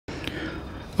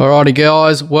Alrighty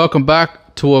guys, welcome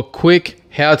back to a quick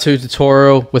how-to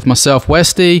tutorial with myself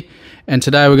Westy, and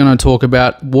today we're going to talk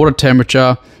about water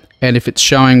temperature and if it's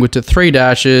showing with the 3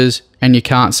 dashes and you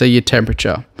can't see your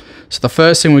temperature. So the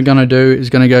first thing we're going to do is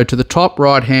going to go to the top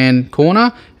right hand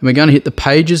corner and we're going to hit the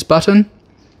pages button.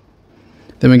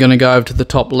 Then we're going to go over to the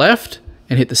top left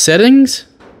and hit the settings.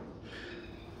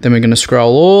 Then we're going to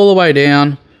scroll all the way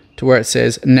down to where it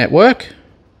says network.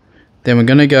 Then we're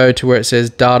going to go to where it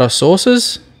says data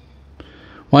sources.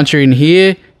 Once you're in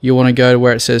here, you want to go to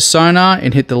where it says sonar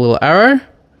and hit the little arrow.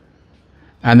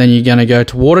 And then you're going to go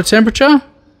to water temperature. You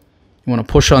want to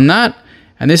push on that.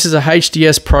 And this is a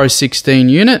HDS Pro 16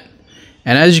 unit.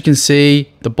 And as you can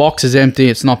see, the box is empty.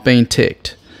 It's not being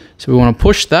ticked. So we want to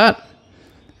push that.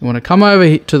 You want to come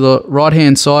over to the right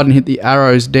hand side and hit the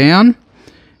arrows down.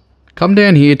 Come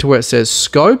down here to where it says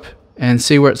scope and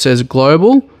see where it says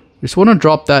global. We just want to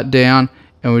drop that down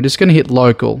and we're just going to hit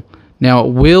local. Now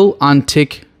it will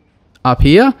untick up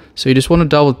here, so you just want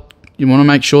to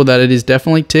make sure that it is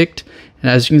definitely ticked.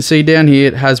 And as you can see down here,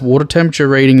 it has water temperature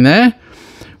reading there.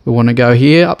 We want to go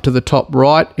here up to the top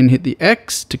right and hit the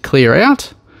X to clear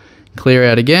out. Clear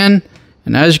out again,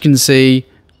 and as you can see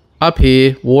up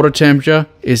here, water temperature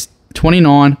is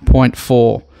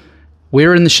 29.4.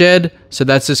 We're in the shed, so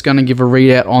that's just going to give a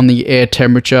readout on the air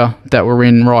temperature that we're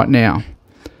in right now.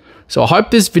 So I hope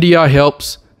this video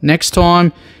helps. Next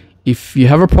time, if you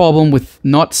have a problem with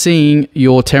not seeing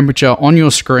your temperature on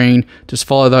your screen, just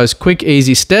follow those quick,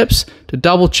 easy steps to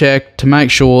double check to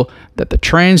make sure that the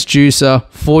transducer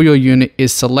for your unit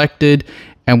is selected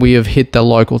and we have hit the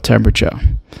local temperature.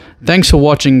 Thanks for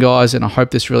watching, guys, and I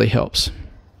hope this really helps.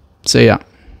 See ya.